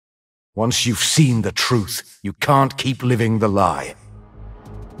Once you've seen the truth, you can't keep living the lie.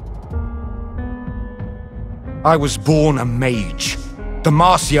 I was born a mage.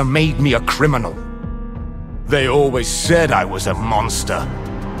 Demacia made me a criminal. They always said I was a monster.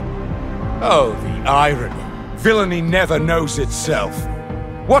 Oh, the irony. Villainy never knows itself.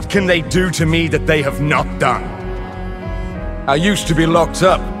 What can they do to me that they have not done? I used to be locked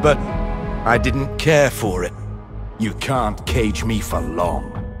up, but I didn't care for it. You can't cage me for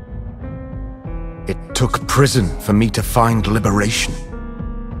long. It took prison for me to find liberation.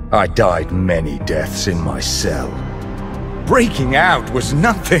 I died many deaths in my cell. Breaking out was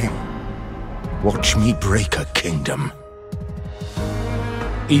nothing. Watch me break a kingdom.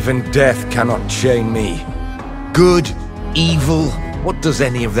 Even death cannot chain me. Good, evil, what does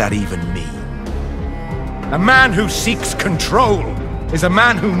any of that even mean? A man who seeks control is a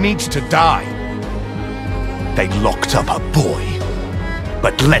man who needs to die. They locked up a boy,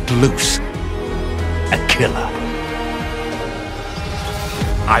 but let loose a killer.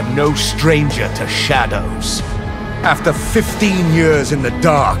 I'm no stranger to shadows. After 15 years in the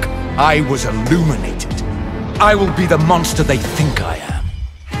dark, I was illuminated. I will be the monster they think I am.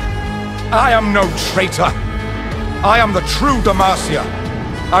 I am no traitor. I am the true Demacia.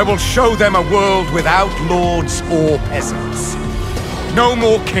 I will show them a world without lords or peasants. No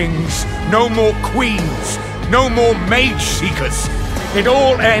more kings, no more queens, no more mage seekers. It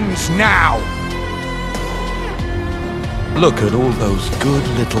all ends now. Look at all those good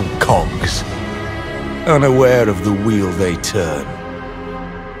little cogs, unaware of the wheel they turn.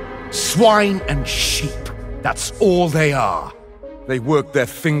 Swine and sheep, that's all they are. They work their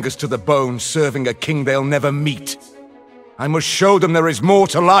fingers to the bone, serving a king they'll never meet. I must show them there is more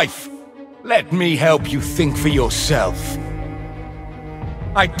to life. Let me help you think for yourself.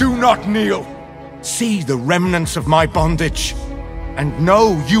 I do not kneel. See the remnants of my bondage, and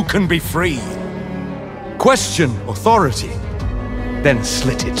know you can be free. Question authority, then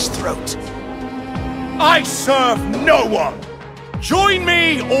slit its throat. I serve no one! Join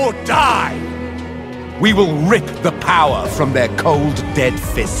me or die! We will rip the power from their cold, dead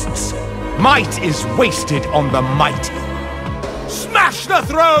fists. Might is wasted on the mighty. Smash the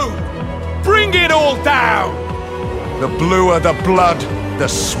throne! Bring it all down! The bluer the blood, the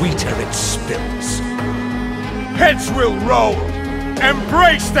sweeter it spills. Heads will roll!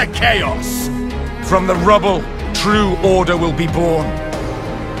 Embrace the chaos! From the rubble, true order will be born.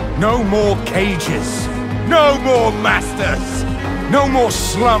 No more cages, no more masters, no more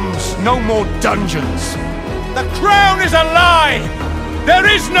slums, no more dungeons. The crown is a lie! There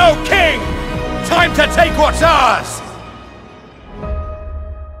is no king! Time to take what's ours!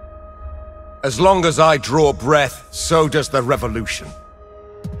 As long as I draw breath, so does the revolution.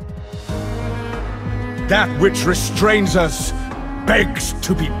 That which restrains us begs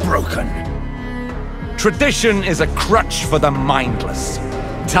to be broken. Tradition is a crutch for the mindless.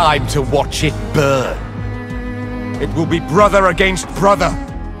 Time to watch it burn. It will be brother against brother,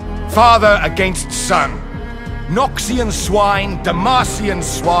 father against son. Noxian swine, Demacian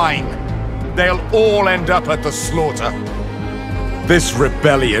swine. They'll all end up at the slaughter. This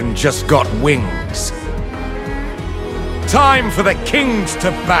rebellion just got wings. Time for the kings to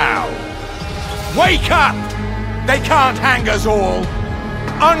bow. Wake up! They can't hang us all.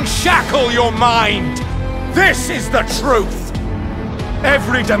 Unshackle your mind. This is the truth.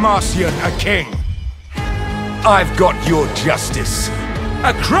 Every Demacian a king. I've got your justice.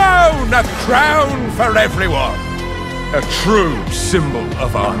 A crown for everyone. A true symbol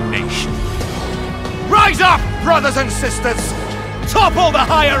of our nation. Rise up, brothers and sisters! Topple the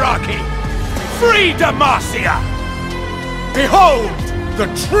hierarchy! Free Demacia! Behold the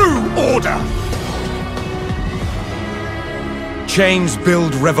true order! Chains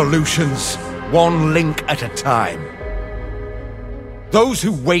build revolutions, one link at a time. Those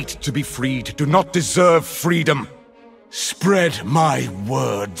who wait to be freed do not deserve freedom. Spread my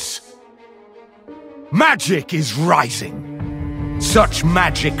words. Magic is rising. Such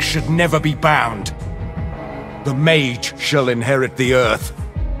magic should never be bound. The mage shall inherit the earth.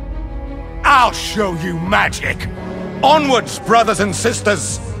 I'll show you magic. Onwards, brothers and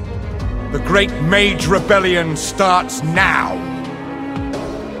sisters. The great mage rebellion starts now.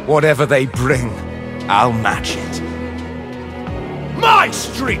 Whatever they bring, I'll match it. My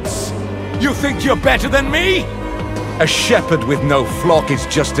streets! You think you're better than me? A shepherd with no flock is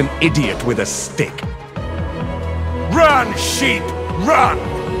just an idiot with a stick. Run, sheep, run!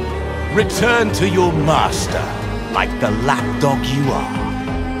 Return to your master, like the lapdog you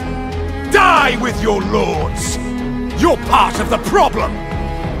are. Die with your lords! You're part of the problem!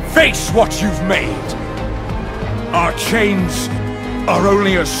 Face what you've made! Our chains are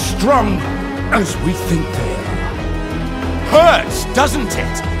only as strong as we think they are. Hurts, doesn't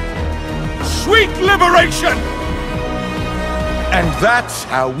it? Sweet liberation! And that's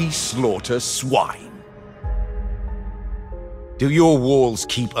how we slaughter swine. Do your walls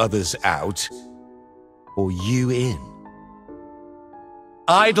keep others out, or you in?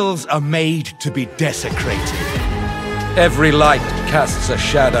 Idols are made to be desecrated. Every light casts a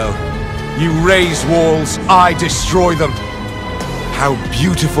shadow. You raise walls, I destroy them. How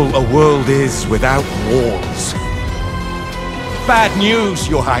beautiful a world is without walls. Bad news,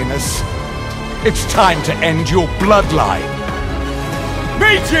 Your Highness. It's time to end your bloodline.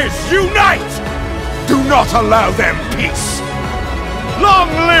 Mages, unite! Do not allow them peace! Long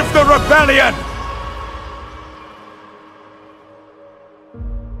live the rebellion!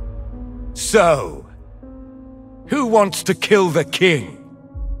 So, who wants to kill the king?